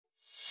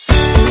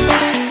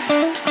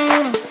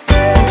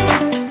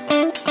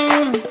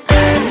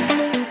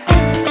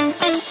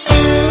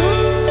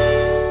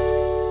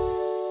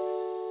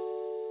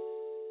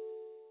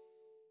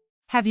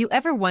Have you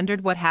ever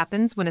wondered what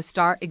happens when a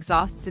star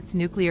exhausts its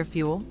nuclear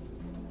fuel?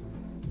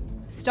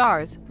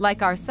 Stars,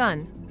 like our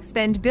Sun,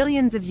 spend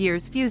billions of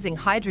years fusing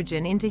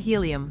hydrogen into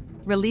helium,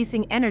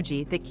 releasing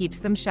energy that keeps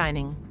them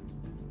shining.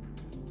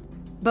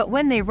 But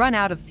when they run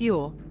out of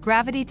fuel,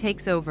 gravity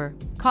takes over,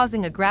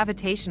 causing a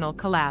gravitational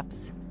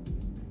collapse.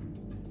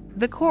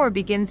 The core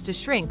begins to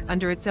shrink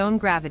under its own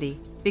gravity,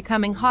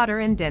 becoming hotter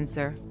and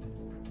denser.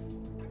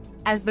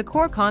 As the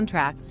core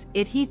contracts,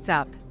 it heats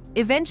up,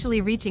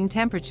 eventually reaching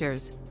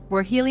temperatures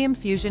where helium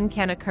fusion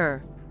can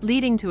occur,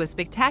 leading to a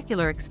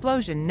spectacular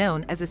explosion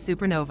known as a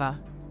supernova.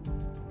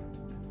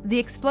 The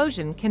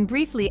explosion can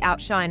briefly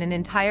outshine an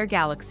entire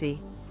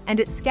galaxy, and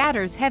it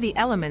scatters heavy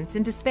elements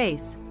into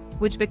space,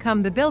 which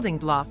become the building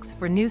blocks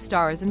for new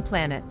stars and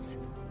planets.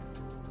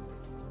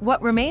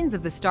 What remains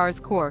of the star's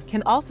core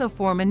can also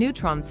form a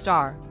neutron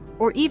star,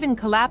 or even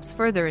collapse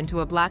further into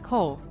a black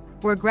hole,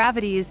 where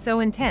gravity is so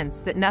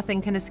intense that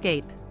nothing can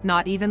escape,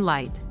 not even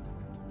light.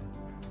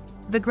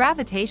 The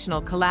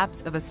gravitational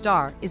collapse of a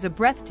star is a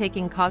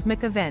breathtaking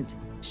cosmic event,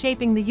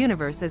 shaping the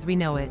universe as we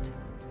know it.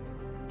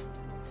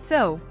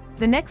 So,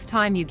 the next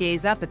time you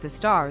gaze up at the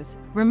stars,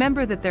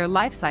 remember that their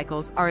life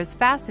cycles are as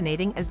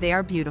fascinating as they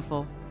are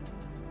beautiful.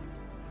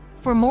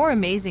 For more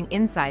amazing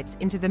insights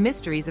into the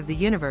mysteries of the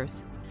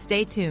universe,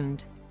 stay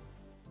tuned.